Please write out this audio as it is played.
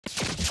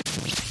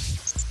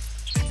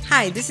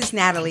Hi, this is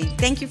Natalie.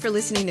 Thank you for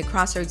listening to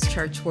Crossroads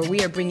Church, where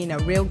we are bringing a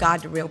real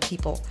God to real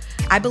people.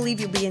 I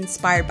believe you'll be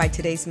inspired by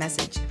today's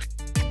message.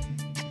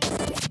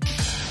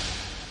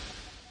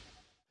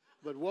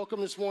 But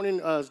welcome this morning.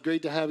 It's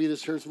great to have you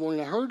this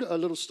morning. I heard a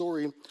little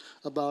story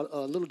about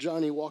little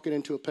Johnny walking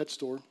into a pet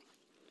store.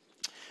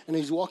 And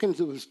he's walking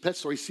into his pet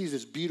store. He sees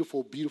this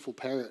beautiful, beautiful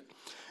parrot.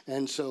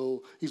 And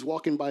so he's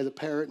walking by the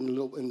parrot,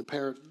 and the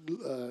parrot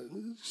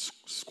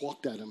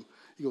squawked at him.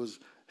 He goes,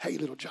 "Hey,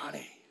 little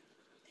Johnny."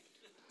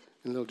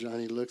 And little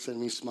Johnny looks at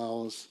him, he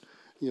smiles,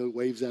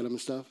 waves at him and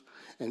stuff.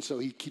 And so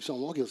he keeps on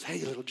walking. He goes,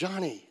 "Hey, little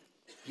Johnny,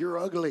 you're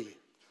ugly."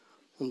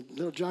 And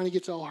little Johnny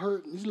gets all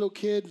hurt. He's a little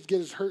kid,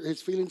 gets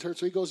his feelings hurt.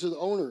 So he goes to the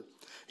owner.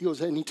 He goes,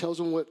 and he tells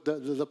him what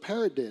the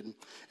parrot did.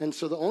 And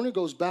so the owner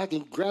goes back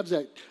and grabs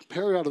that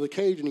parrot out of the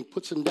cage, and he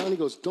puts him down. He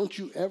goes, "Don't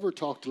you ever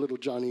talk to little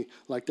Johnny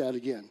like that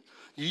again.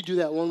 You do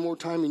that one more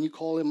time and you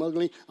call him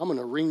ugly, I'm going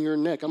to wring your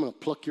neck. I'm going to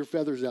pluck your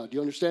feathers out. Do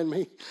you understand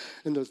me?"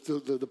 And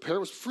the parrot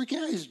was freaking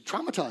out. He's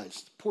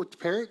traumatized. Poor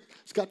parrot.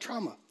 He's got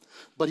trauma.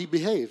 But he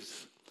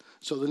behaves.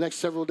 So the next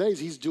several days,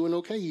 he's doing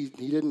okay.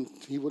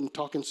 He wasn't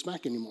talking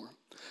smack anymore.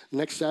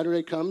 Next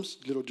Saturday comes,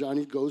 little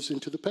Johnny goes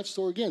into the pet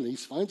store again. He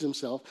finds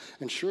himself,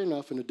 and sure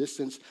enough, in the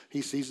distance,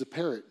 he sees the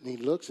parrot. And he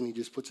looks, and he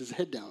just puts his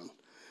head down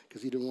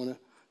because he didn't want to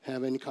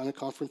have any kind of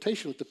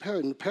confrontation with the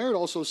parrot. And the parrot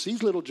also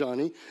sees little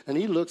Johnny, and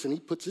he looks, and he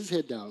puts his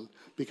head down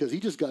because he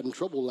just got in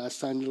trouble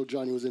last time little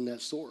Johnny was in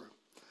that store.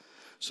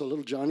 So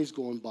little Johnny's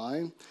going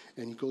by,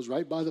 and he goes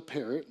right by the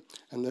parrot,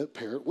 and the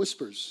parrot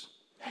whispers,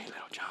 "Hey,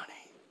 little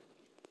Johnny."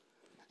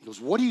 He goes,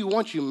 "What do you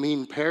want, you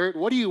mean parrot?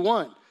 What do you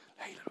want?"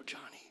 "Hey, little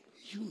Johnny,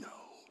 you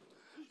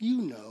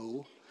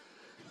know.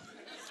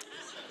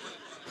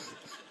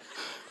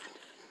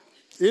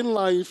 In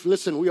life,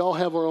 listen, we all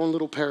have our own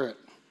little parrot.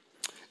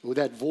 With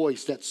that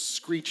voice, that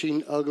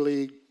screeching,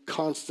 ugly,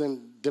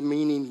 constant,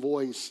 demeaning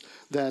voice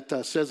that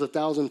says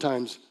 1,000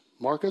 times,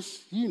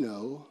 "Marcus, you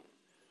know,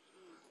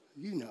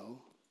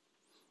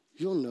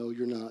 you'll know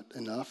you're not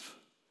enough.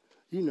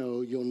 You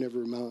know you'll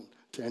never amount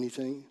to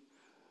anything.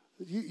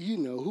 You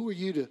know, who are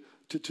you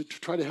to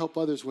try to help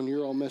others when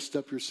you're all messed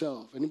up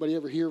yourself?" Anybody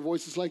ever hear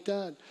voices like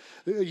that?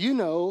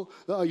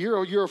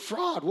 You're a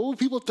fraud. What will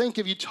people think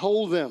if you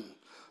told them?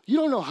 You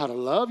don't know how to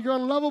love. You're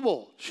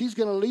unlovable. She's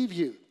going to leave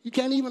you. You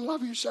can't even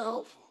love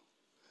yourself.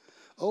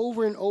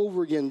 Over and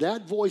over again,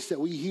 that voice that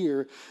we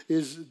hear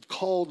is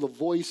called the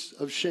voice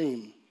of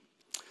shame.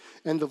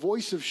 And the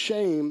voice of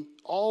shame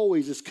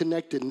always is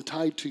connected and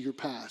tied to your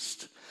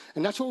past.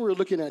 And that's what we're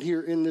looking at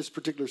here in this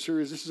particular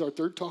series. This is our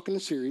third talk in the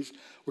series.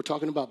 We're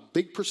talking about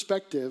big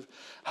perspective,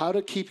 how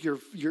to keep your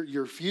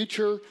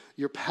future,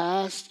 your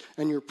past,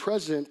 and your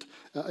present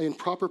in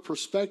proper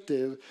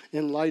perspective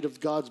in light of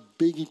God's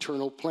big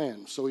eternal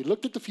plan. So we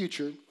looked at the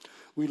future,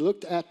 we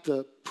looked at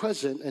the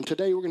present, and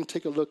today we're going to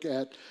take a look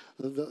at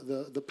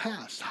the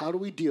past. How do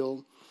we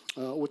deal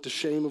with the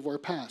shame of our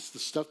past, the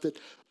stuff that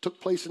took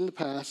place in the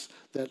past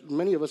that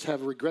many of us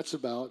have regrets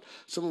about.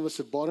 Some of us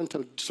have bought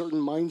into certain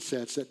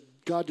mindsets that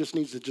God just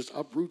needs to just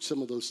uproot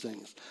some of those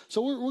things.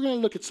 So we're going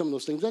to look at some of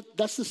those things.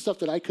 That's the stuff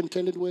that I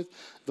contended with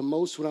the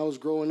most when I was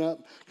growing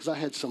up, because I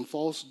had some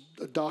false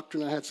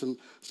doctrine. I had some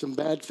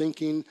bad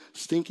thinking,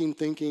 stinking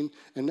thinking,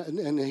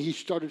 and he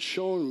started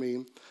showing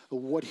me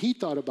what he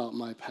thought about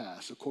my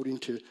past according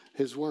to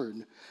his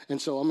word.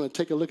 And so I'm going to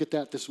take a look at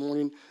that this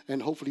morning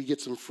and hopefully get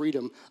some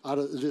freedom out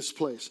of this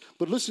place.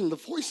 But listen, the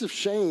voice of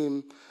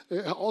shame,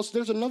 also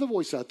there's another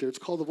voice out there. It's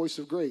called the voice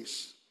of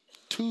grace.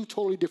 Two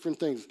totally different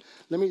things.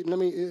 Let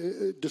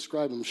me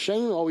describe them.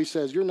 Shame always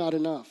says, "You're not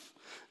enough."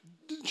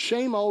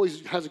 Shame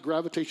always has a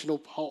gravitational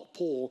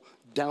pull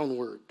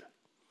downward.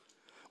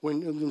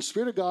 When the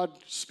Spirit of God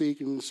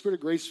speaks and the Spirit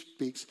of grace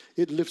speaks,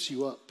 it lifts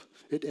you up.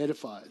 It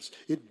edifies.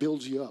 It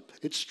builds you up.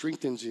 It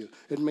strengthens you.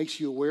 It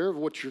makes you aware of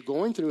what you're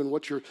going through and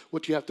what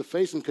you have to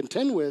face and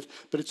contend with,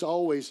 but it's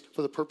always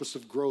for the purpose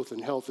of growth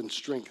and health and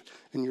strength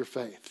in your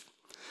faith.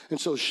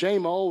 And so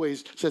shame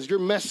always says, "You're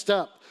messed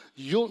up.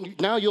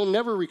 You'll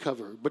never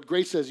recover." But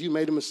grace says, "You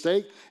made a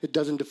mistake. It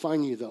doesn't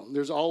define you, though.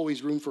 There's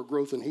always room for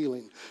growth and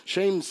healing."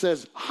 Shame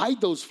says,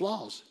 "Hide those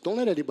flaws. Don't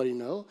let anybody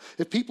know.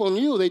 If people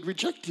knew, they'd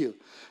reject you."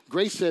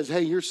 Grace says,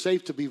 "Hey, you're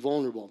safe to be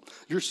vulnerable.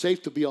 You're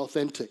safe to be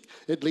authentic."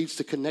 It leads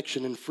to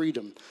connection and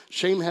freedom.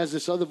 Shame has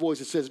this other voice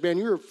that says, "Man,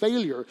 you're a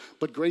failure."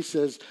 But grace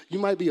says, "You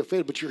might be a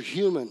failure, but you're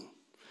human.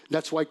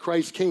 That's why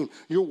Christ came.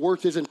 Your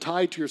worth isn't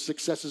tied to your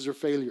successes or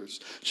failures."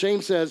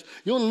 Shame says,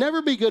 "You'll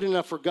never be good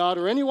enough for God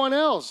or anyone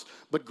else."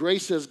 But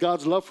grace says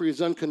God's love for you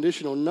is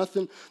unconditional.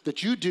 Nothing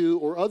that you do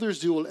or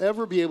others do will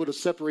ever be able to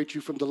separate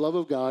you from the love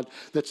of God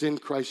that's in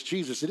Christ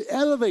Jesus. It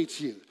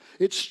elevates you.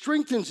 It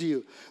strengthens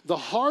you. The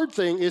hard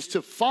thing is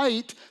to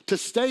fight to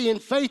stay in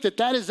faith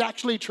that is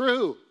actually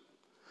true.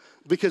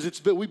 Because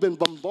we've been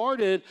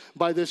bombarded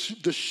by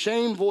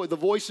the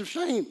voice of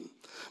shame.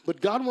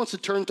 But God wants to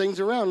turn things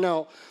around.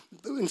 Now,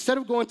 instead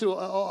of going through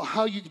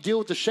how you deal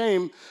with the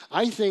shame,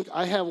 I think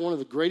I have one of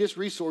the greatest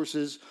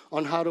resources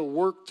on how to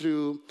work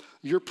through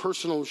your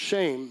personal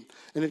shame.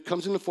 And it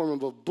comes in the form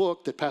of a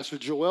book that Pastor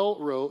Joel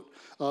wrote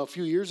a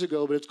few years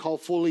ago, but it's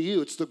called Fully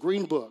You. It's the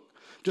Green Book.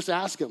 Just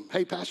ask him,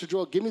 hey, Pastor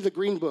Joel, give me the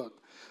green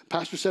book.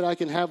 Pastor said I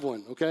can have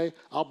one, okay?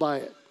 I'll buy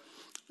it.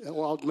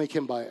 Or I'll make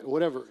him buy it,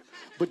 whatever.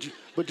 But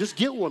just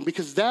get one,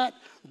 because that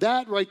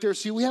right there,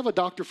 see, we have a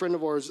doctor friend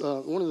of ours,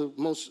 one of the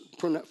most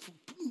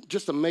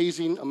just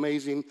amazing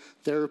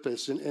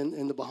therapists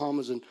in the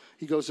Bahamas, and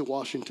he goes to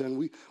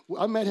Washington.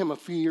 I met him a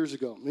few years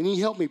ago, and he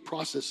helped me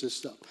process this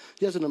stuff.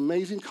 He has an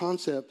amazing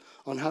concept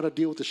on how to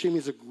deal with the shame. He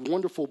has a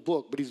wonderful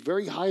book, but he's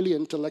very highly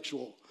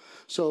intellectual.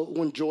 So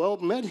when Joel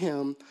met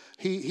him,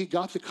 he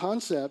got the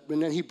concept,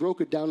 and then he broke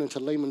it down into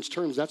layman's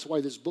terms. That's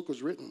why this book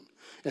was written.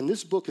 And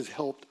this book has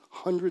helped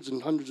hundreds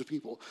and hundreds of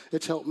people.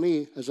 It's helped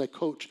me as I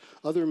coach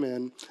other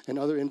men and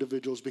other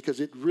individuals, because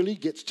it really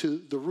gets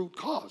to the root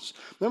cause.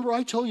 Remember,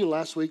 I told you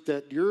last week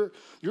that you're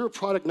a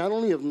product not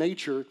only of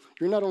nature,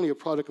 you're not only a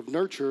product of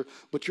nurture,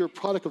 but you're a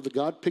product of the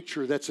God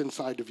picture that's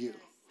inside of you.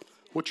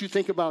 What you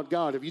think about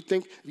God, if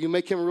you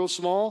make him real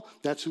small,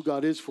 that's who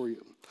God is for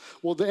you.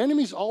 Well, the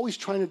enemy's always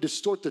trying to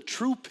distort the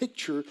true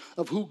picture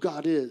of who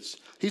God is.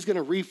 He's going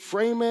to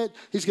reframe it.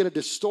 He's going to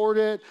distort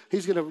it.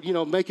 He's going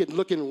to, make it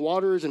look in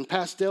waters and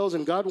pastels.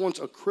 And God wants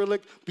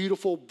acrylic,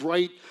 beautiful,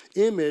 bright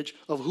image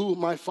of who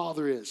my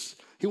Father is.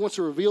 He wants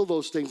to reveal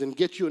those things and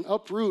get you and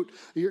uproot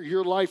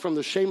your life from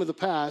the shame of the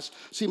past.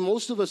 See,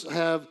 most of us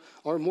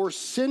are more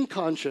sin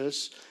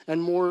conscious and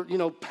more,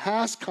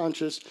 past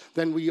conscious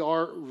than we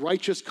are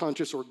righteous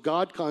conscious or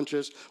God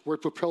conscious, where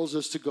it propels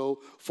us to go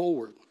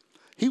forward.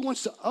 He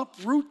wants to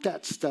uproot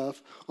that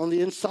stuff on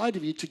the inside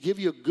of you to give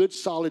you a good,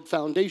 solid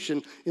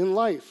foundation in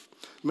life.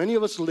 Many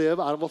of us live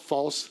out of a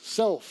false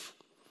self.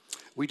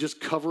 We just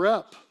cover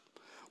up.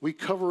 We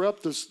cover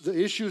up the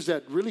issues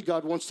that really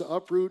God wants to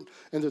uproot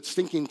and the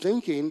stinking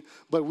thinking,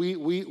 but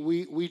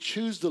we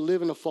choose to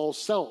live in a false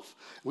self.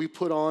 We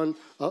put on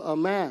a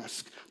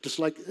mask, just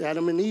like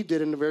Adam and Eve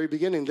did in the very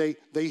beginning.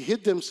 They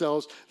hid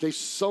themselves. They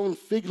sewn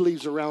fig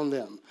leaves around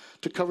them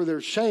to cover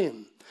their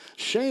shame.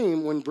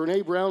 Shame, when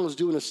Brene Brown was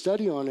doing a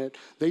study on it,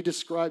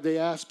 they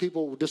asked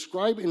people,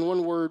 describe in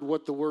one word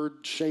what the word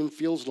shame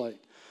feels like.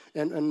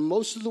 And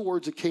most of the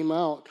words that came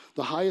out,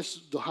 the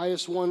highest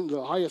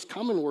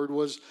common word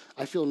was,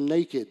 I feel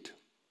naked.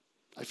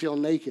 I feel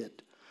naked.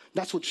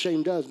 That's what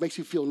shame does. Makes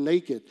you feel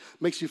naked.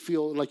 Makes you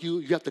feel like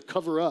you have to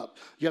cover up.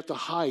 You have to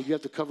hide. You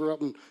have to cover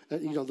up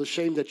the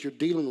shame that you're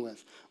dealing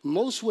with.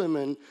 Most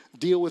women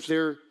deal with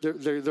their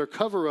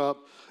cover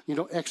up,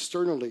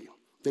 externally.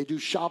 They do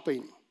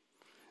shopping.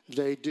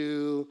 They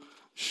do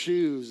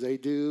shoes, they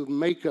do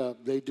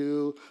makeup, they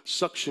do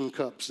suction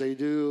cups, they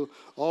do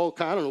all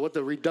kind, I don't know what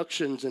the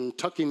reductions and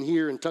tucking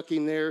here and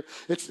tucking there.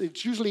 It's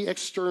usually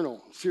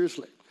external,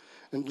 seriously.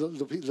 And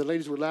the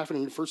ladies were laughing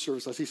in the first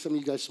service. I see some of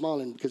you guys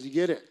smiling because you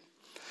get it.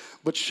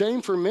 But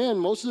shame for men,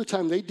 most of the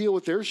time they deal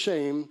with their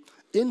shame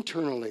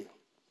internally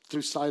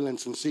through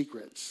silence and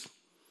secrets.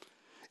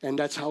 And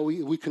that's how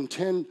we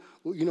contend,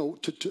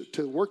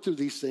 to work through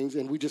these things,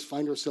 and we just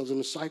find ourselves in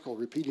a cycle,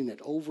 repeating it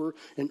over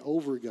and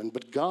over again.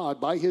 But God,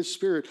 by his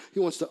Spirit,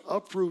 he wants to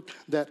uproot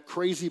that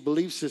crazy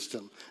belief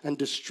system and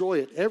destroy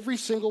it. Every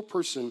single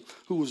person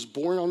who was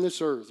born on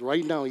this earth,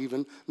 right now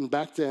even, and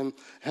back then,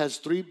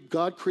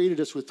 God created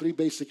us with three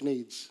basic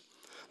needs.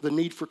 The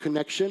need for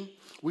connection.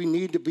 We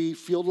need to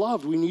feel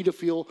loved. We need to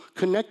feel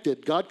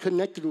connected. God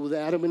connected with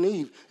Adam and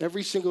Eve.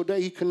 Every single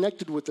day he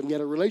connected with them. He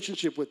had a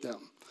relationship with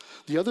them.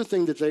 The other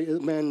thing that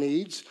man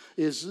needs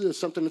is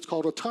something that's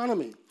called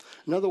autonomy.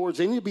 In other words,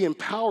 they need to be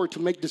empowered to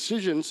make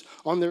decisions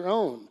on their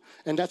own.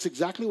 And that's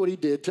exactly what he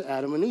did to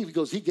Adam and Eve. He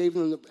goes, he gave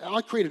them,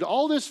 I created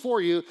all this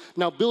for you,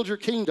 now build your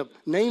kingdom,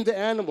 name the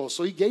animals.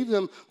 So he gave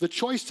them the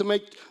choice to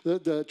make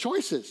the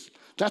choices.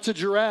 That's a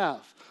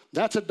giraffe,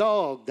 that's a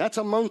dog, that's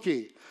a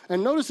monkey.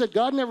 And notice that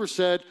God never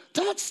said,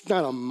 that's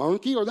not a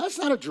monkey or that's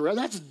not a giraffe,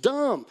 that's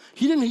dumb.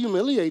 He didn't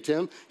humiliate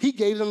them. He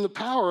gave them the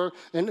power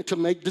to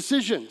make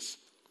decisions.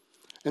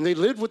 And they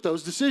lived with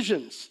those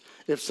decisions.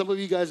 If some of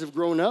you guys have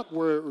grown up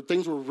where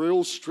things were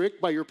real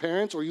strict by your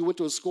parents, or you went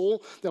to a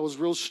school that was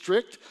real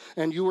strict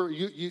and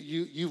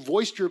you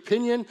voiced your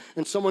opinion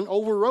and someone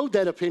overrode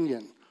that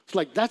opinion. It's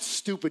like, that's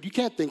stupid. You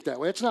can't think that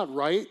way. It's not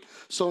right.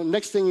 So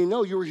next thing you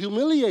know, you were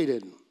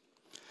humiliated.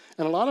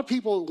 And a lot of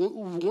people,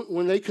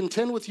 when they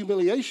contend with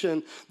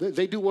humiliation,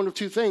 they do one of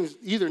two things.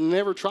 Either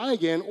never try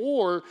again,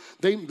 or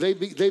they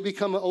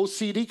become an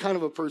OCD kind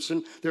of a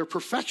person. They're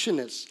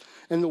perfectionists.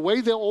 And the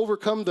way they'll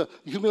overcome the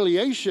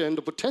humiliation,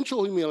 the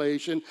potential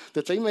humiliation,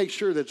 that they make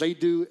sure that they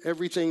do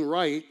everything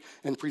right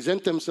and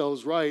present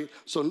themselves right,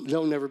 so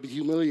they'll never be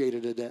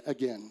humiliated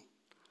again.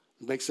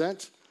 Make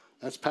sense?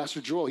 That's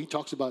Pastor Joel. He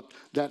talks about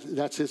that.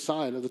 That's his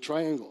side of the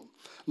triangle.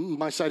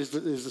 My side is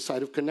the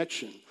side of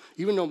connection.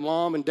 Even though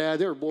mom and dad,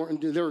 they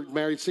were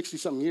married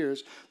 60-something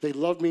years, they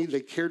loved me, they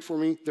cared for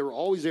me, they were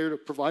always there to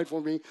provide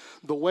for me.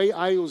 The way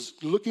I was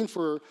looking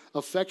for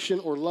affection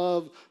or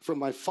love from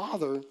my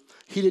father,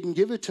 he didn't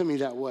give it to me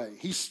that way.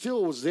 He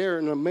still was there,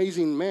 an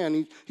amazing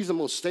man. He's the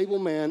most stable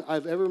man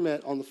I've ever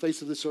met on the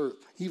face of this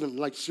earth.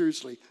 Even,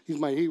 seriously, he's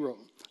my hero,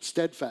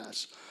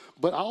 steadfast.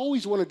 But I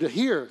always wanted to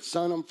hear,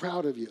 son, I'm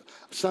proud of you.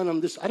 Son, I'm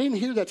this. I didn't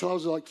hear that till I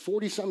was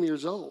 40-something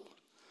years old.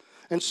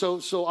 And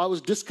so I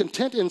was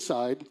discontent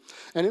inside.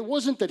 And it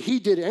wasn't that he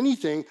did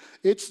anything.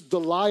 It's the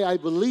lie I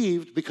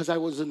believed because I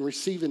wasn't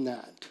receiving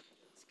that.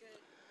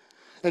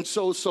 And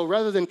so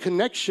rather than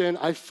connection,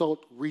 I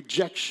felt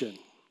rejection,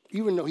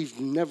 even though he's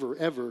never,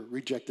 ever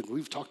rejected me.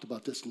 We've talked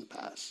about this in the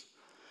past.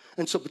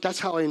 And so, but that's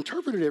how I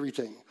interpreted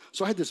everything.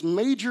 So I had this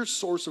major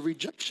source of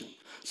rejection.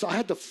 So I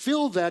had to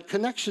fill that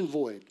connection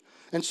void.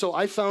 And so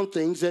I found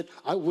things that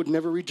I would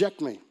never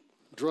reject me.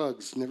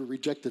 Drugs never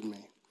rejected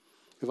me.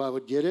 If I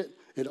would get it,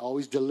 it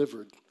always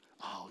delivered.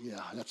 Oh,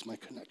 yeah, that's my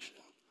connection.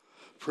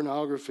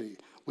 Pornography.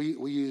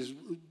 We use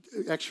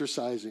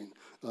exercising.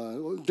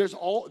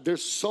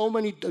 There's so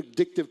many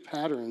addictive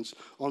patterns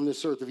on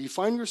this earth. If you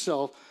find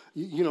yourself,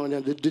 in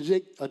an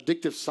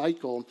addictive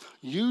cycle,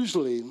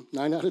 usually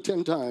 9 out of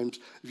 10 times,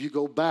 if you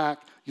go back,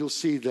 you'll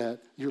see that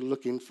you're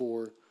looking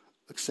for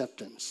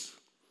acceptance.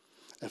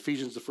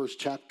 Ephesians, the first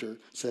chapter,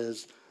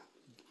 says,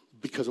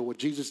 because of what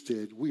Jesus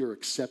did, we are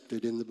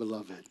accepted in the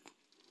beloved.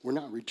 We're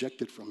not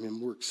rejected from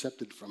him, we're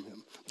accepted from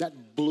him.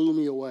 That blew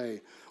me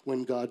away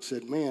when God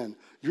said, man,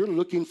 you're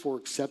looking for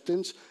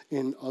acceptance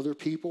in other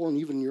people and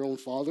even your own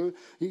father.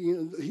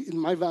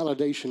 My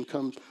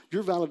validation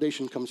your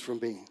validation comes from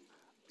me.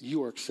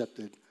 You are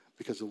accepted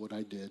because of what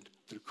I did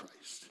through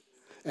Christ.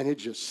 And it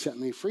just set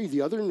me free.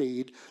 The other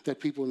need that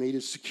people need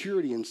is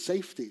security and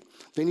safety.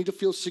 They need to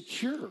feel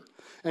secure.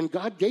 And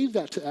God gave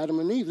that to Adam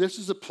and Eve. This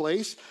is a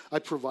place I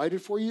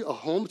provided for you, a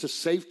home. It's a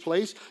safe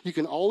place. You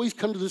can always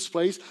come to this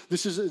place.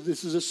 This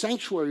is a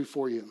sanctuary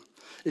for you.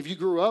 If you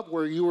grew up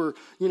where you were,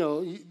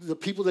 the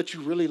people that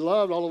you really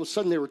loved, all of a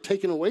sudden they were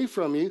taken away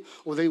from you,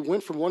 or they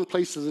went from one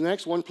place to the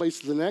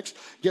next,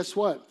 guess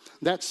what?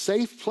 That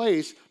safe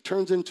place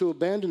turns into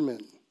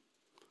abandonment.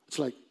 It's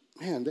like,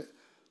 man,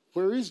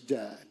 where is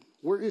Dad?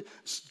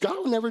 God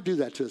will never do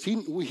that to us.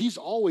 He's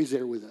always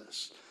there with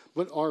us.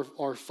 But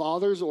our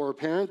fathers or our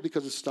parents,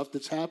 because of stuff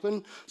that's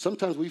happened,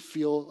 sometimes we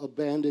feel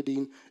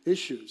abandoning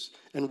issues.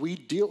 And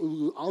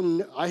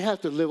I have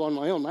to live on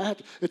my own.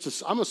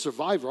 I'm a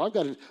survivor. I've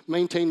got to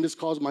maintain this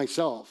cause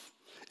myself.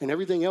 And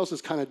everything else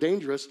is kind of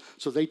dangerous,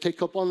 so they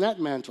take up on that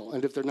mantle.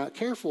 And if they're not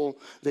careful,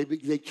 they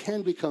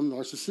can become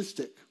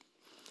narcissistic,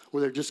 where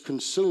they're just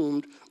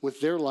consumed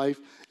with their life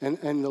and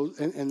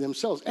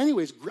themselves.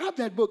 Anyways, grab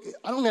that book.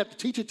 I don't have to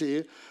teach it to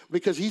you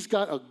because he's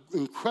got an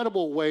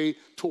incredible way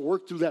to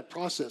work through that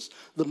process.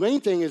 The main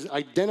thing is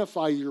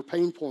identify your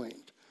pain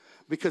point,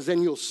 because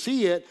then you'll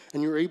see it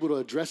and you're able to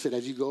address it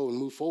as you go and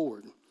move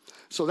forward.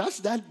 So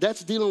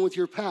that's dealing with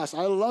your past.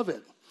 I love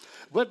it.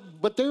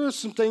 But there are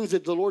some things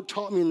that the Lord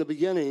taught me in the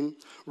beginning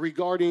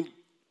regarding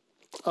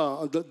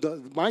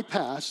my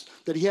past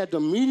that he had to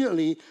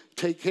immediately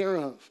take care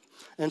of.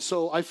 And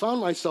so I found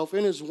myself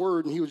in his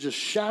word, and he was just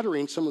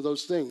shattering some of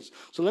those things.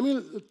 So let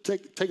me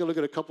take a look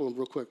at a couple of them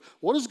real quick.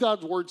 What does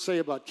God's word say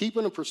about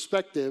keeping a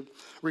perspective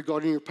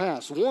regarding your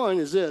past? One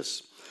is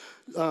this.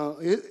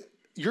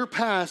 Your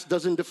past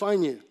doesn't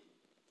define you.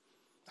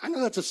 I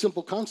know that's a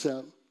simple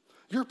concept.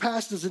 Your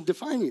past doesn't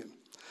define you.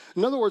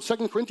 In other words,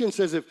 2 Corinthians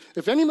says,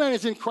 if any man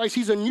is in Christ,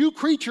 he's a new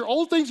creature.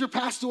 Old things are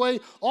passed away.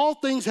 All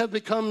things have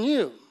become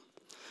new.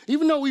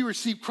 Even though we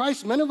receive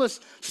Christ, many of us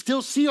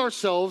still see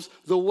ourselves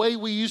the way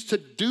we used to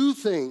do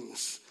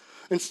things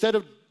instead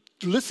of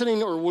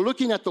listening or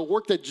looking at the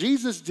work that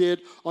Jesus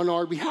did on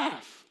our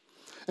behalf.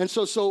 And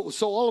so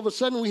all of a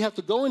sudden we have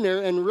to go in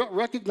there and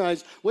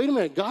recognize, wait a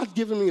minute, God's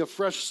given me a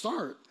fresh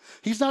start.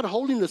 He's not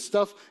holding the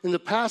stuff in the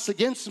past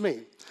against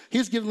me.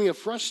 He's given me a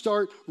fresh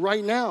start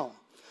right now.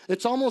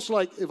 It's almost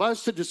like if I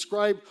was to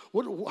describe,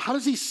 how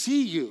does he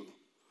see you?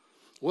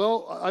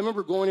 Well, I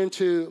remember going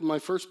into my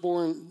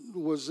firstborn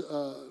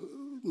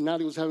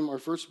Natty was having our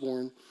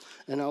firstborn,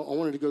 and I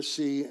wanted to go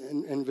see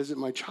and visit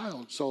my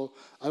child. So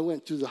I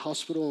went to the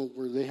hospital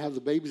where they have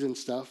the babies and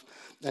stuff,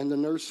 and the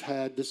nurse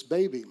had this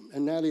baby.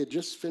 And Natty had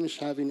just finished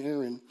having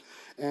Aaron,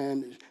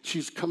 and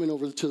she's coming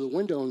over to the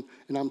window,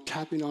 and I'm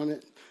tapping on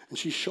it, and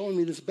she's showing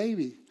me this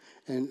baby.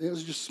 And it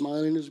was just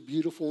smiling, it was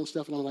beautiful and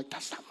stuff, and I'm like,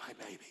 that's not my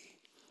baby.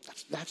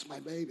 That's my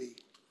baby.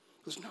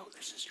 He goes, no,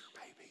 this is your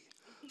baby.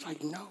 It's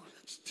like, no.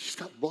 She's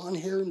got blonde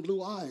hair and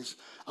blue eyes.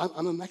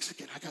 I'm a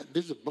Mexican.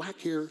 There's a black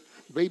hair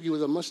baby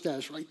with a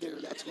mustache right there.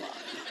 That's mine.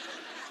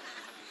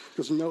 He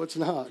goes, no, it's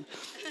not.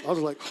 I was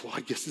like, well,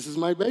 I guess this is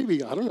my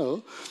baby. I don't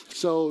know.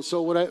 So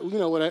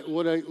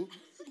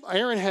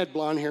Aaron had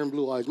blonde hair and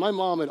blue eyes. My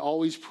mom had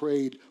always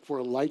prayed for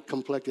a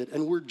light-complected,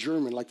 and we're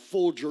German, like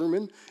full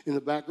German in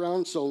the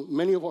background. So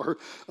many of our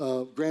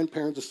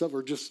grandparents and stuff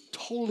are just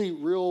totally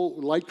real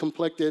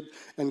light-complected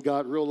and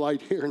got real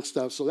light hair and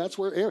stuff. So that's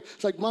where Aaron,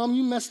 it's like, Mom,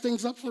 you messed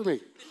things up for me.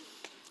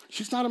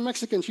 She's not a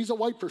Mexican. She's a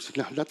white person.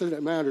 No, not that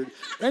that mattered.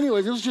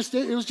 Anyways, it was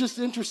just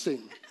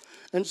interesting.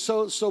 And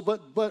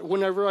but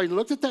whenever I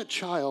looked at that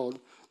child,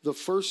 the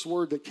first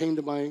word that came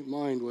to my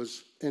mind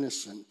was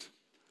innocent.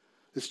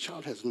 This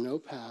child has no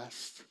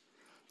past.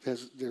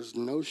 There's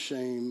no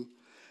shame.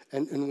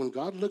 And when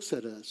God looks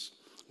at us,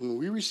 when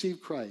we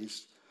receive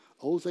Christ,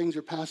 old things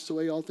are passed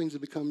away, all things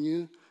have become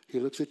new. He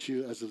looks at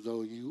you as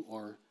though you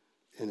are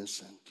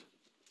innocent,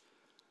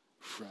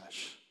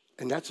 fresh.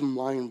 And that's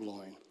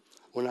mind-blowing.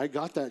 When I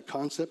got that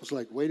concept, it's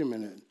like, wait a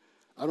minute,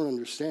 I don't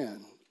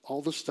understand.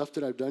 All the stuff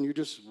that I've done, you're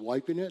just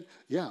wiping it?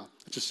 Yeah,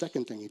 it's the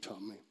second thing he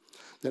taught me.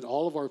 That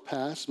all of our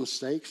past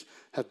mistakes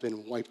have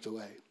been wiped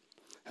away,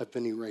 have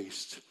been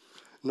erased.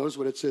 Notice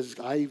what it says,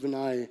 I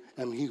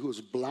am he who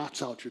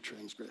blots out your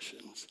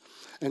transgressions.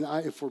 And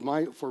for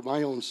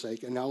my own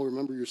sake, and now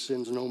remember your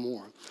sins no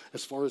more.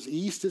 As far as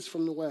east is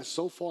from the west,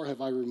 so far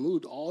have I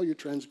removed all your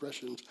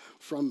transgressions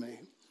from me.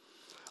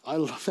 I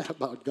love that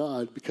about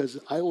God, because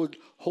I would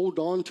hold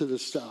on to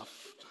this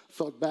stuff.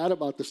 Felt bad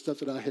about the stuff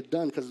that I had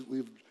done because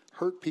we've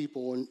hurt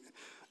people and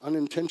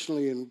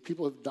unintentionally, and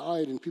people have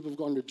died and people have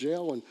gone to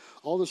jail, and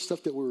all the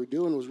stuff that we were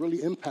doing was really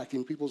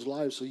impacting people's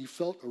lives. So you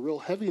felt a real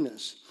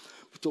heaviness.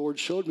 But the Lord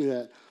showed me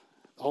that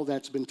all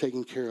that's been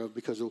taken care of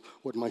because of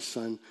what my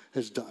son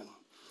has done.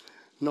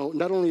 No,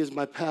 not only is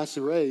my past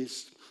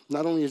erased,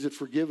 not only is it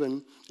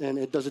forgiven and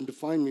it doesn't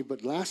define me,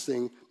 but last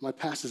thing, my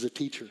past is a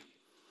teacher.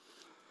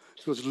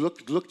 So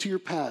look to your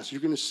past. You're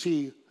going to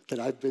see that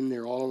I've been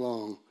there all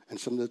along and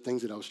some of the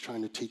things that I was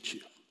trying to teach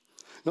you.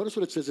 Notice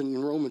what it says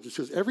in Romans. It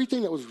says,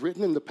 everything that was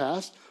written in the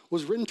past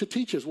was written to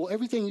teach us. Well,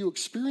 everything you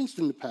experienced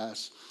in the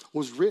past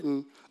was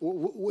written,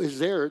 is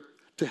there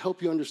to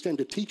help you understand,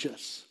 to teach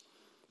us,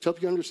 to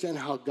help you understand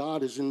how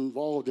God is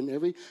involved in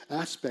every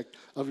aspect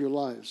of your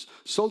lives,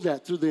 so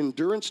that through the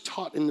endurance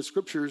taught in the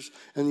scriptures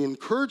and the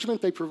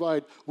encouragement they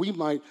provide, we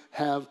might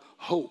have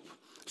hope.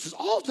 It says,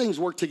 all things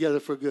work together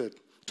for good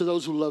to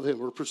those who love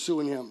him or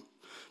pursuing him,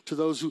 to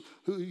those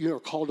who are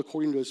called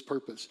according to his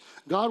purpose.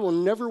 God will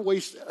never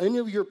waste any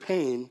of your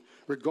pain,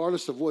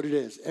 regardless of what it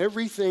is.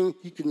 Everything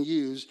he can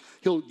use,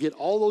 he'll get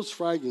all those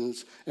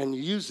fragments and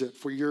use it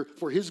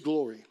for his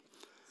glory.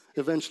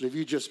 Eventually, if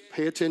you just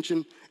pay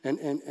attention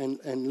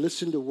and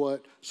listen to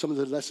what some of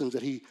the lessons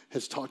that he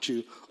has taught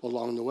you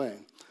along the way.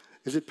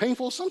 Is it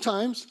painful?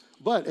 Sometimes,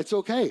 but it's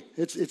okay.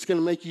 It's going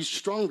to make you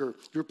stronger.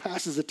 Your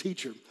past is a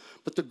teacher.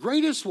 But the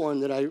greatest one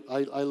that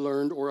I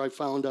learned or I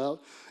found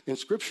out in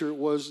Scripture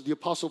was the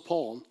Apostle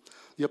Paul.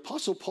 The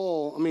Apostle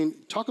Paul, I mean,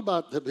 talk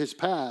about his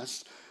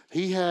past.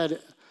 He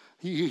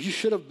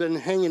should have been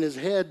hanging his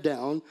head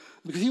down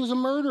because he was a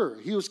murderer.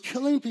 He was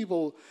killing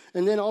people.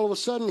 And then all of a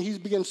sudden he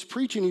begins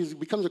preaching. He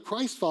becomes a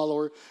Christ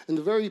follower. And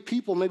the very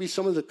people, maybe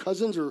some of the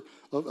cousins or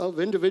of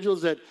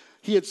individuals that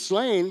he had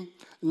slain,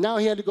 now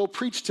he had to go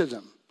preach to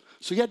them.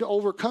 So he had to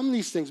overcome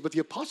these things. But the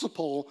Apostle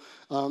Paul,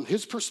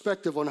 his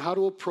perspective on how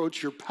to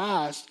approach your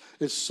past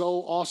is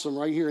so awesome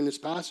right here in this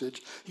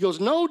passage. He goes,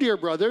 no, dear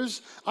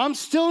brothers, I'm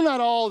still not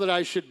all that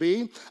I should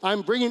be.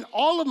 I'm bringing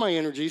all of my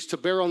energies to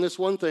bear on this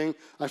one thing.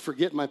 I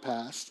forget my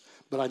past,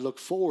 but I look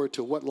forward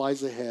to what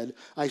lies ahead.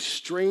 I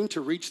strain to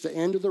reach the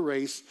end of the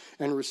race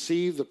and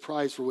receive the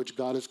prize for which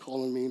God is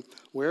calling me.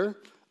 Where?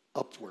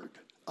 Upward.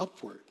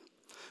 Upward.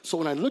 So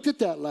when I looked at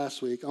that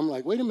last week, I'm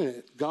like, wait a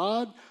minute.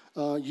 God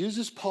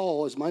uses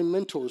Paul as my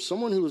mentor,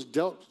 someone who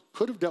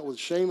could have dealt with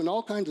shame and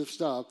all kinds of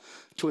stuff,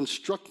 to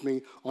instruct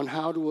me on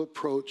how to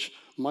approach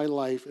my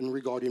life and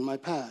regarding my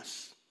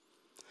past.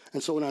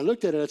 And so when I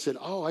looked at it, I said,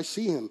 oh, I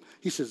see him.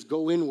 He says,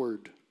 go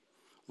inward,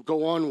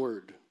 go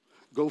onward,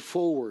 go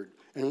forward.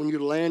 And when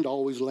you land,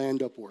 always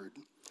land upward.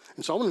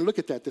 And so I want to look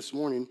at that this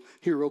morning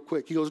here real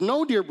quick. He goes,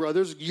 no, dear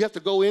brothers, you have to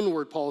go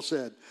inward, Paul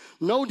said.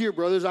 No, dear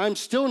brothers, I'm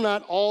still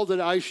not all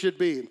that I should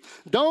be.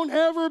 Don't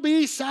ever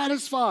be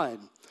satisfied.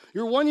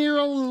 You're 1 year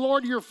old in the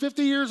Lord, you're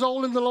 50 years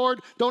old in the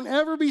Lord. Don't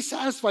ever be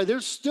satisfied.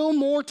 There's still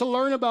more to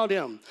learn about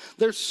him.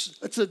 There's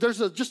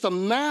just a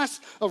mass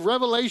of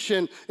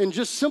revelation in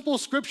just simple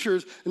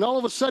scriptures, and all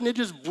of a sudden it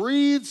just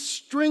breathes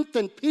strength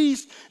and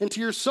peace into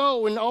your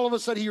soul, and all of a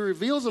sudden he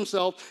reveals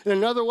himself in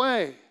another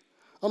way.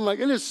 I'm like,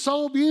 it is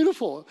so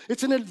beautiful.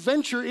 It's an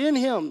adventure in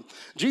him.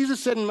 Jesus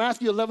said in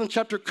Matthew 11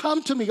 chapter,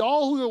 come to me,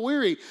 all who are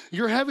weary.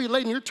 You're heavy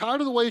laden. You're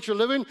tired of the way that you're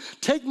living.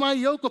 Take my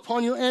yoke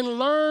upon you and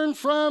learn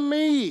from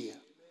me.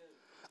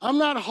 I'm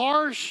not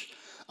harsh.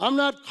 I'm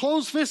not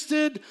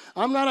close-fisted.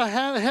 I'm not a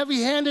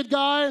heavy-handed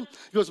guy. He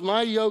goes,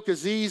 my yoke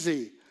is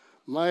easy.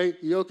 My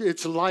yoke,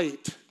 it's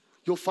light.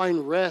 You'll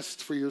find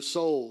rest for your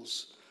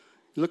souls.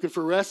 You're looking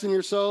for rest in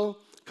your soul?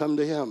 Come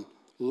to him.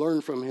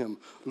 Learn from him.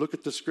 Look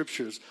at the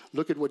scriptures.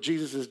 Look at what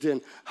Jesus has done.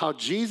 How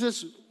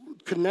Jesus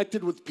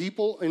connected with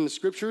people in the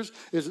scriptures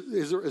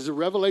is a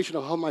revelation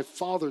of how my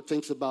Father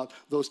thinks about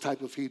those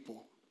type of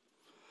people.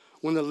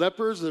 When the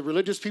lepers, the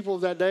religious people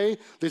of that day,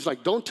 they're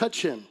like, don't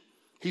touch him.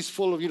 He's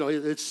full of,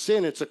 it's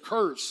sin, it's a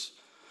curse.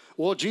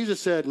 Well, Jesus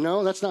said,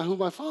 no, that's not who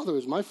my Father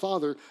is. My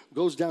Father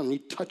goes down and he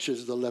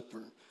touches the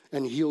leper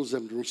and heals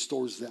them and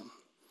restores them.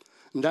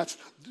 And that's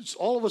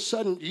all of a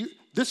sudden,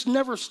 this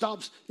never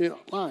stops in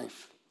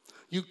life.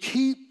 You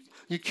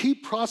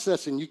keep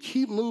processing, you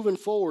keep moving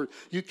forward,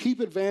 you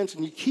keep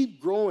advancing, you keep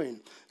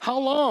growing. How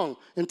long?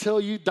 Until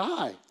you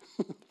die.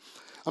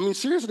 I mean,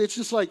 seriously, it's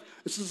just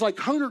like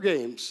Hunger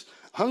Games.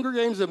 Hunger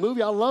Games, the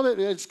movie, I love it.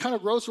 It's kind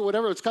of gross or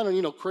whatever. It's kind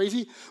of,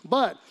 crazy.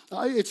 But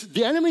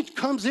the enemy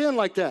comes in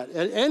like that.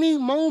 At any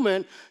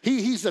moment,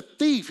 he's a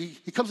thief.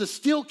 He comes to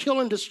steal,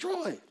 kill, and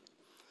destroy.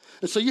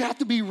 And so you have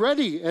to be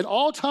ready at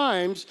all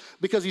times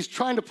because he's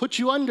trying to put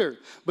you under.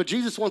 But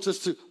Jesus wants us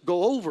to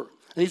go over.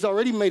 And he's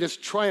already made us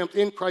triumph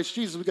in Christ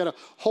Jesus. We've got to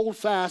hold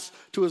fast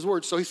to his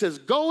word. So he says,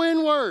 go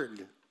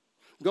inward.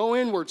 Go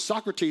inward.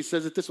 Socrates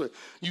says it this way.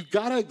 You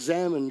got to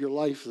examine your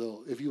life,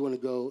 though, if you want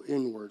to go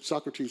inward.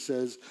 Socrates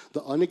says,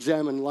 the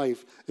unexamined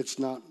life, it's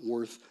not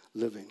worth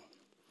living.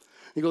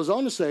 He goes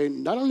on to say,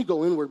 not only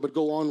go inward, but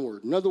go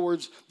onward. In other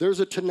words, there's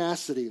a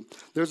tenacity.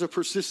 There's a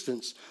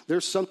persistence.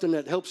 There's something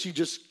that helps you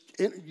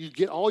you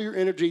get all your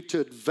energy to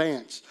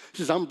advance. He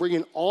says, I'm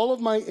bringing all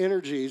of my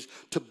energies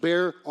to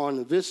bear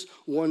on this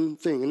one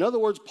thing. In other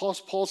words,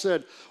 Paul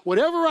said,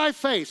 whatever I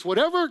face,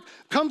 whatever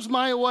comes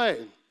my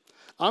way,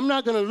 I'm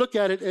not going to look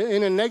at it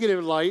in a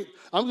negative light.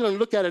 I'm going to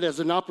look at it as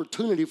an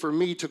opportunity for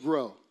me to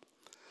grow.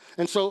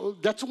 And so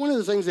that's one of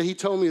the things that he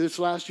told me this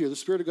last year. The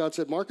Spirit of God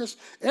said, Marcus,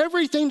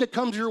 everything that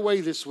comes your way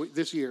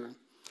this year,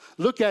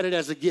 look at it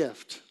as a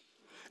gift.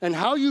 And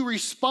how you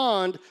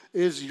respond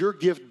is your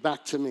gift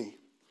back to me.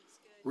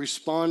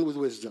 Respond with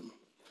wisdom.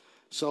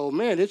 So,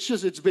 man,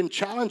 it's been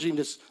challenging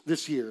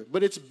this year.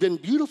 But it's been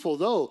beautiful,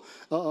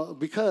 though,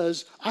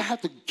 because I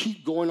have to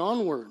keep going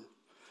onward.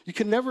 You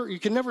can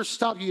never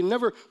stop. You can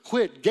never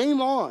quit.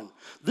 Game on.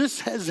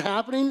 This is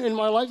happening in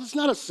my life. It's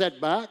not a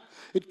setback.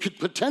 It could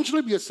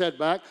potentially be a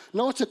setback.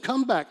 No, it's a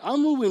comeback.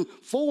 I'm moving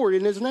forward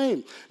in his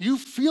name. You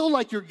feel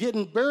like you're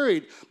getting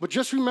buried, but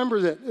just remember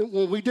that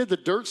when we did the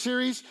Dirt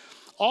series,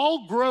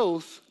 all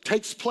growth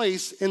takes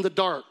place in the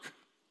dark.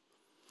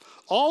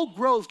 All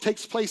growth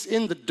takes place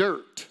in the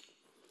dirt.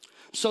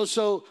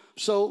 So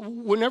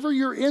whenever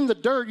you're in the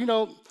dirt,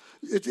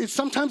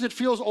 sometimes it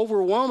feels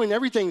overwhelming.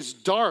 Everything's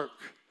dark.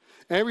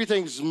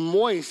 Everything's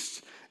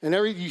moist, and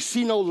you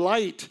see no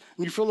light,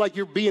 and you feel like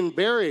you're being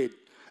buried,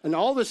 and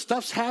all this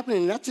stuff's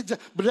happening.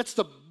 But that's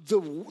the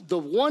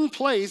one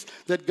place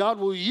that God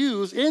will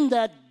use in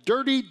that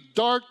dirty,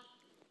 dark,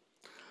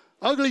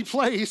 ugly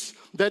place.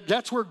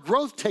 That's where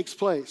growth takes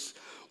place.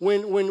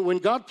 When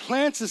God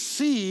plants a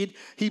seed,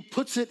 he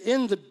puts it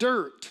in the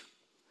dirt.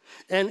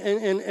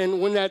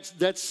 And when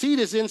that seed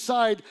is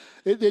inside,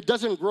 it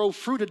doesn't grow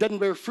fruit. It doesn't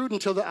bear fruit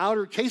until the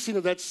outer casing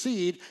of that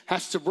seed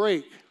has to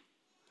break.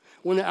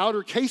 When the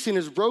outer casing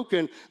is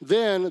broken,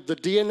 then the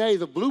DNA,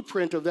 the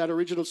blueprint of that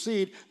original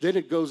seed, then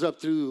it goes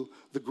up through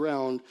the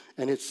ground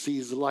and it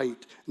sees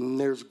light. And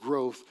there's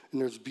growth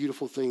and there's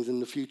beautiful things in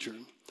the future.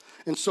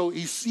 And so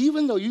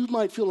even though you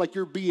might feel like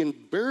you're being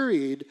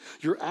buried,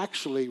 you're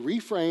actually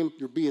reframed,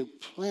 you're being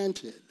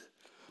planted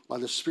by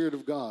the Spirit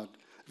of God.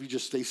 If you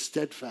just stay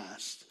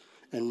steadfast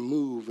and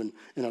move and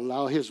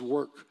allow his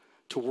work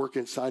to work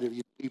inside of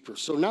you deeper.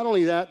 So not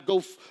only that,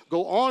 go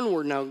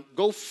onward now,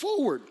 go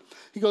forward.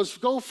 He goes,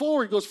 go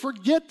forward. He goes,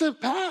 forget the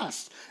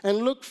past and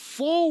look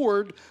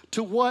forward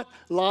to what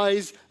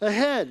lies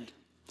ahead.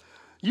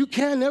 You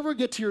can never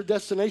get to your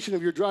destination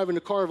if you're driving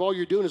a car if all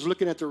you're doing is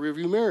looking at the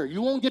rearview mirror.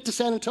 You won't get to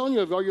San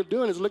Antonio if all you're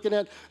doing is looking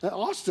at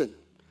Austin.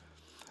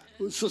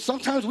 So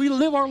sometimes we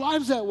live our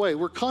lives that way.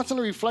 We're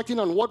constantly reflecting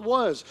on what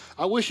was.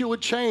 I wish it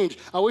would change.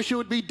 I wish it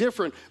would be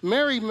different.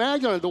 Mary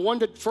Magdalene, the one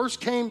that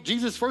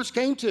Jesus first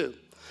came to,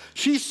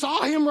 she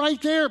saw him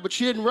right there, but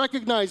she didn't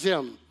recognize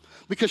him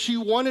because she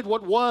wanted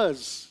what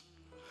was.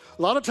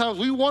 A lot of times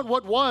we want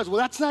what was. Well,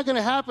 that's not going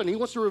to happen. He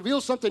wants to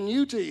reveal something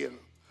new to you.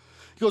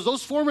 He goes,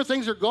 those former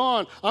things are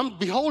gone.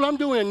 Behold, I'm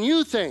doing a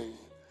new thing.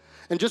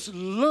 And just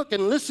look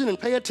and listen and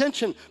pay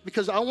attention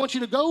because I want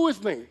you to go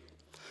with me.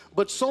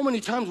 But so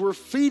many times we're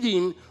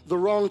feeding the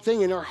wrong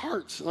thing in our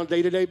hearts on a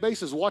day-to-day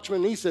basis.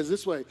 Watchman Nee says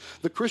this way,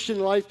 the Christian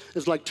life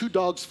is like two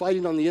dogs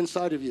fighting on the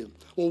inside of you.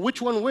 Well,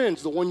 which one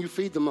wins? The one you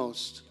feed the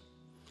most.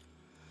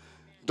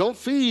 Don't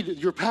feed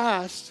your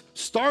past.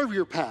 Starve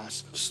your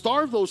past.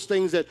 Starve those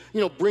things that,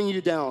 bring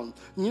you down.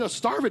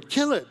 Starve it,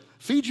 kill it.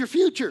 Feed your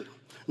future.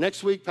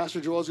 Next week,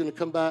 Pastor Joel is going to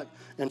come back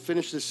and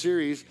finish this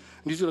series,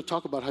 and he's going to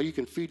talk about how you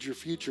can feed your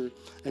future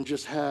and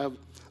just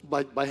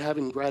by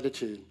having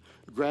gratitude.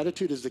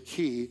 Gratitude is the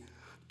key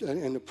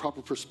and the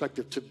proper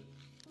perspective to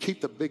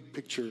keep the big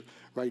picture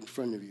right in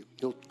front of you.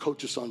 He'll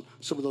coach us on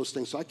some of those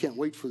things, so I can't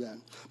wait for that.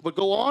 But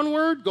go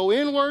onward, go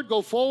inward,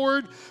 go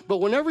forward. But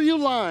whenever you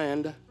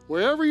land,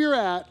 wherever you're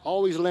at,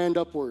 always land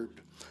upward.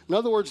 In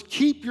other words,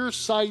 keep your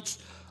sights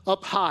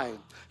up high.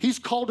 He's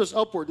called us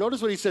upward.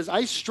 Notice what he says.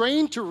 I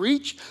strain to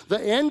reach the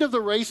end of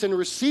the race and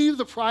receive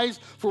the prize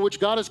for which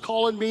God is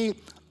calling me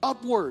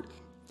upward.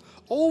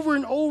 Over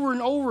and over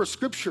and over,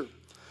 Scripture.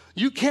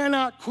 You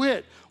cannot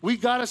quit. We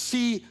got to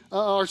see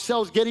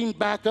ourselves getting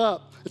back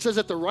up. It says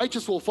that the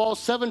righteous will fall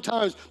 7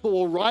 times, but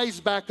will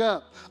rise back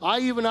up. I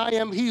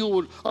am he who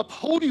will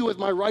uphold you with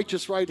my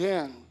righteous right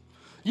hand.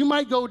 You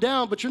might go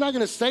down, but you're not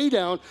going to stay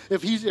down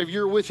if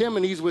you're with him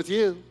and he's with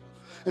you.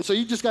 And so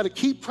you just got to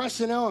keep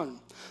pressing on.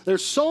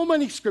 There's so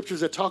many scriptures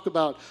that talk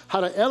about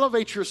how to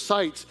elevate your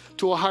sights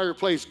to a higher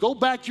place. Go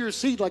back to your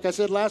seat, like I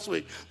said last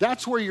week.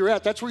 That's where you're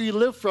at. That's where you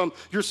live from.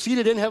 You're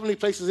seated in heavenly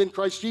places in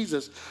Christ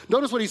Jesus.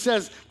 Notice what he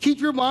says. Keep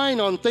your mind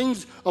on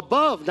things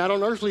above, not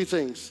on earthly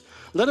things.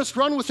 Let us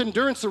run with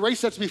endurance the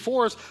race that's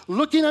before us,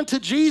 looking unto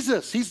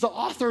Jesus. He's the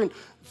author and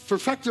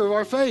perfecter of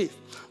our faith.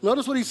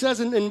 Notice what he says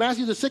in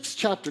Matthew the 6th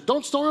chapter.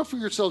 Don't store up for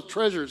yourselves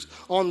treasures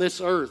on this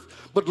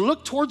earth, but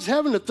look towards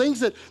heaven, the things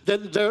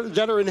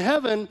that are in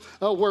heaven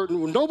where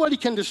nobody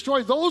can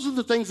destroy. Those are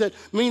the things that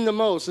mean the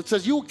most. It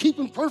says you will keep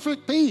in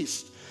perfect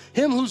peace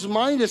him whose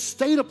mind is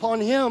stayed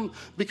upon him,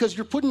 because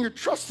you're putting your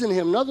trust in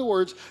him. In other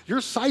words,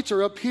 your sights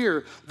are up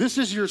here. This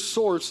is your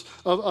source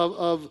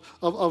of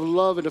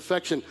love and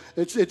affection.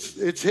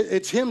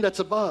 It's him that's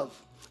above.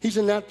 He's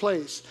in that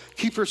place.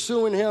 Keep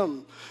pursuing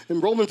him.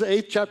 In Romans the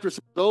 8th chapter,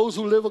 those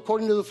who live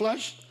according to the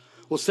flesh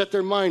will set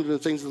their mind on the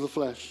things of the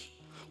flesh.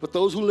 But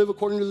those who live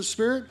according to the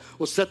Spirit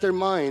will set their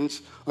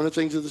minds on the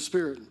things of the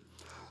Spirit.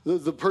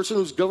 The person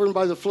who's governed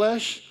by the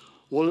flesh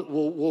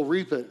will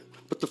reap it.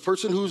 But the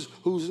person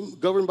who's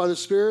governed by the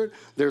Spirit,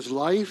 there's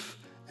life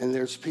and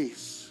there's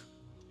peace.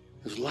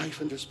 There's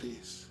life and there's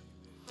peace.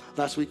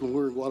 Last week when we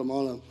were in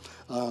Guatemala,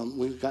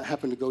 we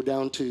happened to go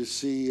down to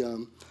see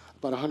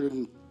about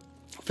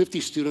 150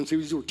 students.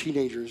 These were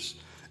teenagers,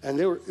 and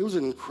it was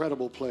an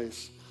incredible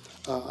place.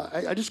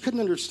 I just couldn't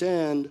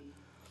understand.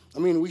 I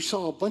mean, we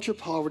saw a bunch of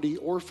poverty,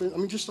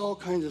 orphans, just all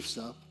kinds of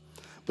stuff.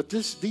 But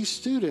these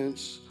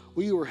students,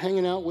 we were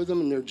hanging out with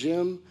them in their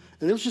gym,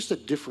 and there was just a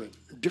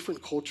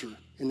different culture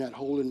in that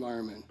whole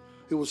environment.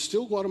 It was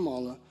still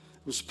Guatemala.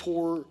 It was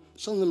poor.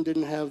 Some of them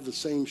didn't have the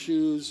same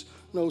shoes,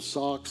 no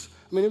socks.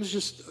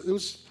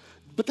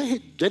 But they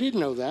didn't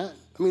know that.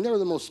 They were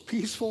the most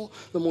peaceful,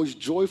 the most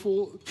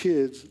joyful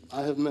kids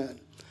I have met.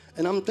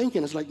 And I'm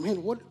thinking, it's like, man,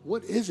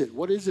 what is it?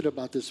 What is it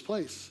about this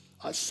place?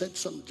 I said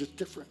something just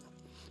different.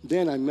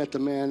 Then I met the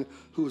man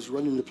who was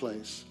running the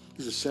place.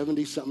 He's a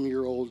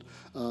 70-something-year-old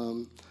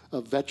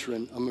a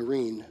veteran, a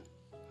Marine.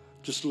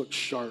 Just looked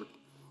sharp,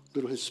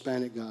 little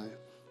Hispanic guy.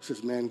 He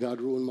says, man,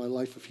 God ruined my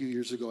life a few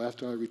years ago.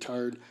 After I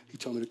retired, he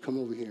told me to come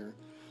over here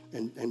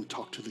and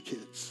talk to the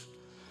kids.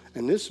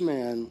 And this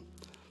man,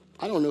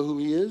 I don't know who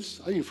he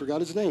is. I even forgot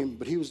his name,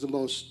 but he was the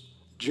most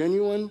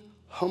genuine,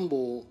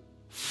 humble,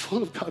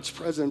 full of God's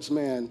presence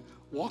man.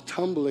 Walked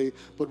humbly,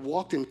 but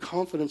walked in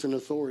confidence and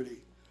authority.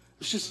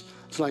 It's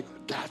like,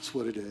 that's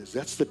what it is.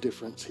 That's the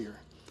difference here.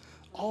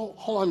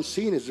 All I'm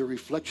seeing is the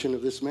reflection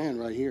of this man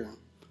right here.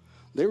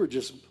 They were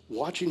just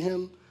watching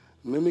him,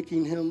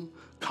 mimicking him,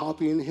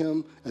 copying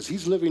him. As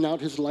he's living out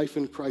his life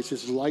in Christ,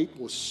 his light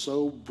was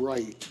so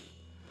bright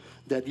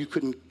that you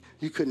couldn't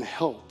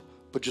help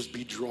but just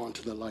be drawn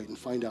to the light and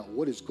find out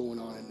what is going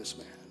on in this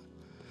man.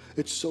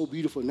 It's so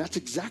beautiful, and that's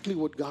exactly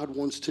what God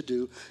wants to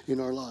do in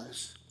our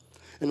lives.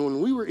 And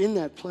when we were in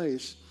that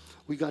place,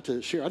 we got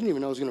to share. I didn't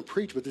even know I was going to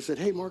preach, but they said,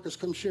 hey, Marcus,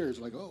 come share. It's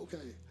like, oh,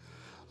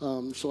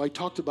 okay. So I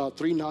talked about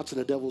 3 knots in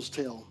a devil's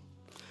tail.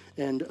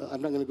 And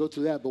I'm not going to go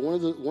through that, but one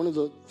of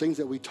the things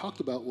that we talked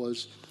about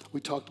was we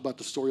talked about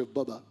the story of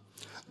Bubba.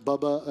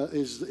 Bubba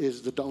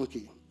is the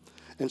donkey.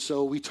 And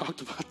so we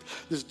talked about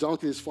this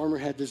donkey. This farmer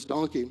had this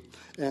donkey,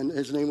 and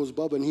his name was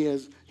Bubba, and he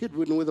had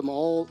ridden with him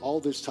all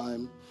this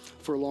time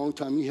for a long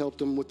time. He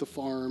helped him with the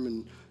farm,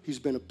 and he's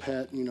been a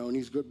pet, and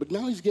he's good. But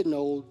now he's getting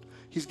old.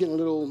 He's getting a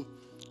little,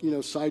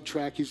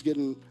 sidetracked.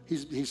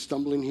 He's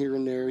stumbling here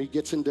and there. He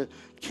gets into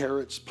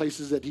carrots,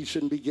 places that he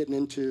shouldn't be getting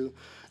into.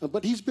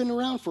 But he's been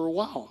around for a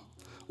while.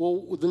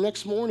 Well, the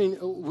next morning,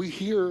 we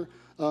hear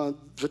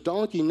the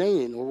donkey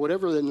neighing, or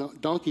whatever the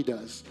donkey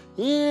does.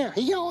 Yeah,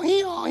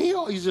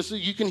 he-oh. He's just,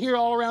 you can hear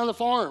all around the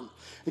farm.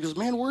 He goes,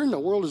 man, where in the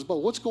world is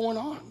Bubba? What's going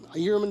on? I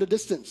hear him in the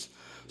distance.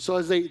 So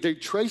as they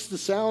trace the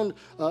sound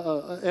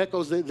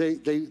echoes,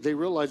 they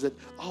realize that,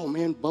 oh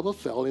man, Bubba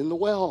fell in the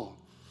well.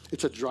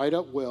 It's a dried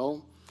up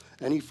well,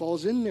 and he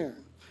falls in there.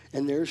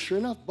 And there, sure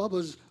enough,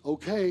 Bubba's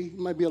okay. He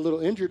might be a little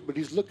injured, but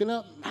he's looking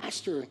up.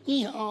 Master,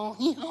 hee-haw,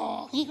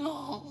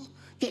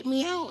 get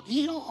me out,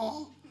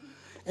 hee-haw.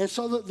 And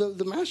so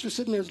the master's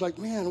sitting there is like,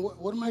 man,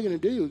 what am I going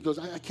to do? He goes,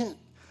 I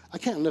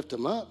can't lift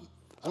him up.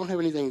 I don't have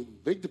anything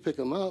big to pick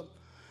him up.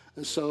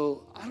 And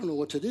so I don't know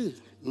what to do.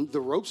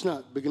 The rope's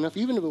not big enough.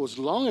 Even if it was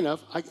long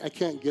enough, I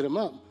can't get him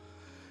up.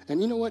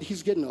 And you know what?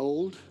 He's getting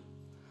old.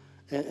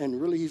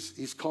 And really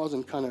he's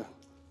causing kind of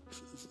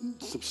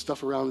some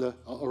stuff around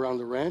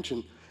the ranch.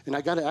 And I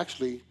got to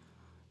actually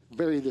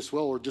bury this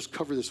well or just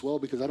cover this well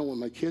because I don't want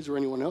my kids or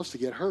anyone else to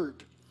get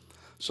hurt.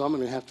 So I'm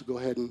going to have to go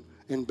ahead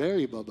and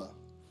bury Bubba.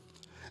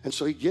 And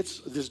so he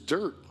gets this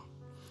dirt,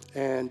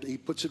 and he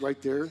puts it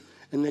right there.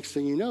 And next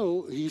thing you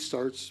know, he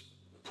starts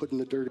putting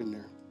the dirt in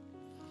there.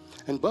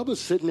 And Bubba's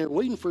sitting there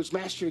waiting for his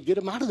master to get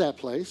him out of that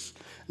place.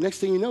 Next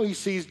thing you know, he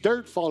sees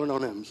dirt falling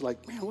on him. He's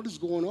like, man, what is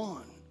going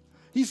on?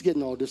 He's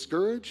getting all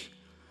discouraged.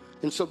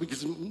 And so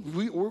because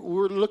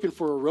we're looking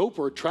for a rope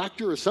or a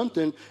tractor or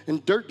something,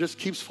 and dirt just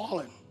keeps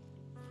falling.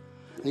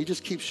 And he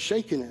just keeps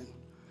shaking it.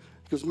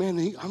 He goes, man,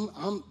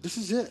 this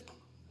is it.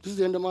 This is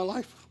the end of my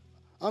life.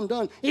 I'm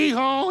done.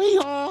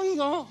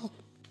 Hee-haw.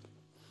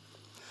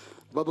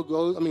 Bubba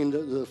goes,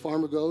 the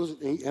farmer goes,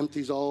 and he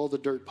empties all the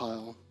dirt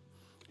pile.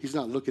 He's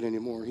not looking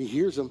anymore. He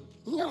hears him.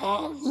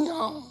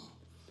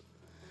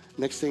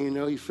 Next thing you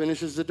know, he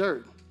finishes the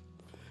dirt.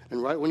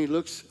 And right when he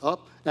looks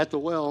up at the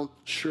well,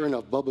 sure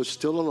enough, Bubba's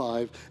still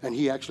alive, and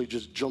he actually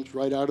just jumps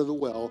right out of the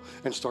well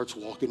and starts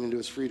walking into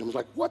his freedom. It's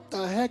like, what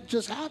the heck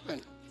just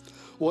happened?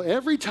 Well,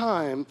 every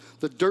time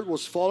the dirt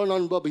was falling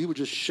on Bubba, he would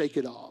just shake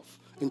it off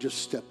and just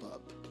step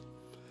up.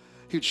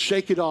 He'd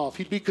shake it off.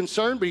 He'd be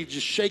concerned, but he'd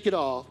just shake it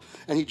off,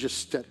 and he'd just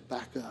step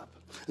back up.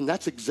 And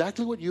that's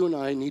exactly what you and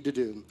I need to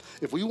do.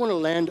 If we want to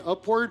land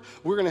upward,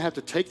 we're going to have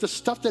to take the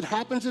stuff that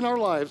happens in our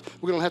lives,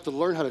 we're going to have to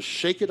learn how to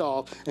shake it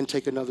off and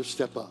take another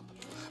step up.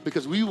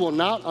 Because we will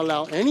not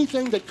allow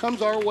anything that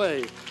comes our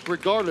way,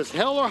 regardless,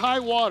 hell or high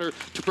water,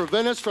 to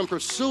prevent us from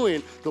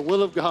pursuing the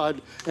will of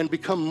God and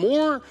become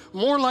more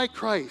like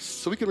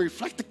Christ, so we can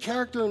reflect the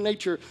character and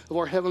nature of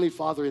our Heavenly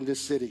Father in this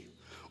city.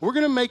 We're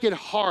going to make it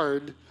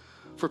hard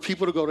for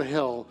people to go to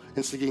hell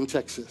in Seguin,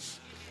 Texas.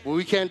 Well,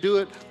 we can't do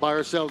it by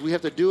ourselves. We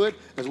have to do it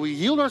as we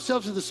yield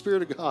ourselves to the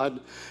Spirit of God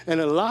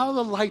and allow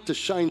the light to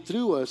shine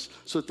through us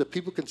so that the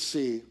people can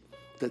see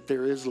that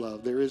there is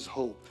love, there is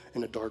hope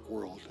in a dark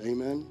world.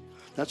 Amen?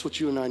 That's what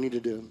you and I need to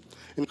do.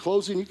 In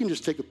closing, you can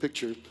just take a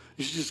picture. You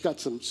just got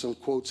some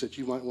quotes that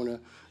you might want to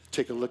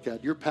take a look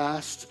at. Your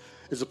past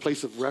is a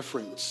place of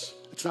reference.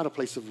 It's not a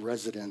place of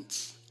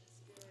residence.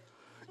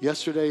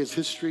 Yesterday is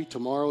history.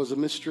 Tomorrow is a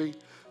mystery.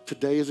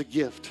 Today is a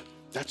gift.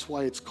 That's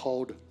why it's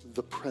called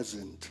the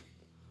present.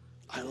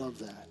 I love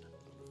that.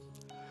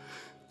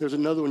 There's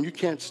another one. You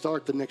can't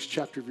start the next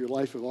chapter of your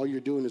life if all you're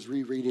doing is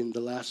rereading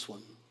the last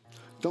one.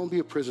 Don't be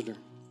a prisoner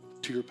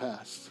to your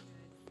past.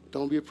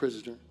 Don't be a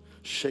prisoner.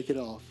 Shake it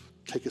off.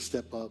 Take a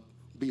step up.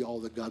 Be all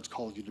that God's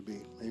called you to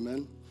be.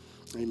 Amen?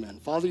 Amen.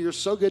 Father, you're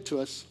so good to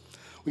us.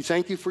 We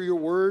thank you for your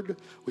word.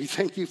 We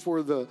thank you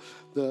for the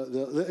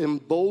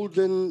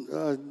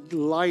emboldened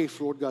life,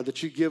 Lord God,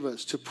 that you give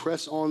us to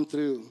press on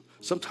through.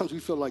 Sometimes we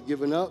feel like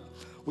giving up.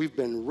 We've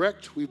been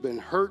wrecked. We've been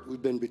hurt.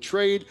 We've been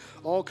betrayed.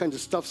 All kinds of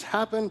stuff's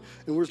happened.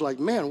 And we're just like,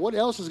 man, what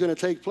else is going to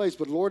take place?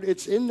 But Lord,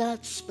 it's in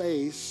that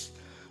space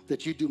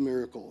that you do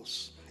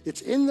miracles.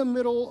 It's in the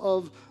middle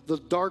of the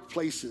dark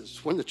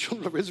places. When the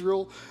children of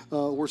Israel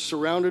were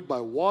surrounded by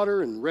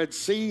water and Red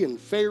Sea and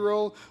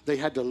Pharaoh, they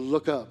had to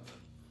look up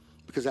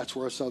because that's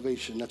where our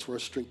salvation, that's where our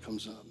strength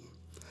comes up.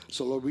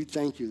 So, Lord, we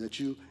thank you that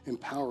you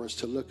empower us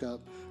to look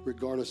up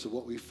regardless of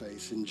what we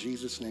face. In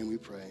Jesus' name we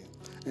pray.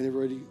 And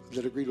everybody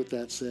that agreed with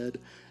that said,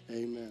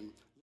 amen.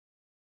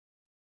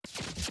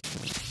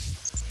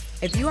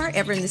 If you are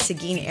ever in the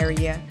Seguin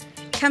area,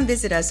 come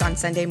visit us on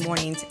Sunday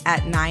mornings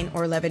at 9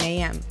 or 11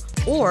 a.m.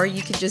 Or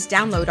you can just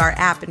download our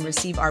app and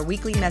receive our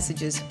weekly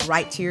messages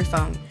right to your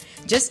phone.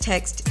 Just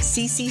text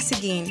CC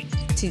Seguin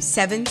to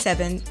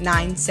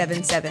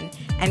 77977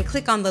 and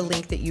click on the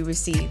link that you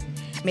receive.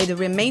 May the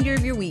remainder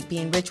of your week be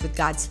enriched with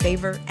God's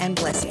favor and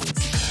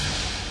blessings.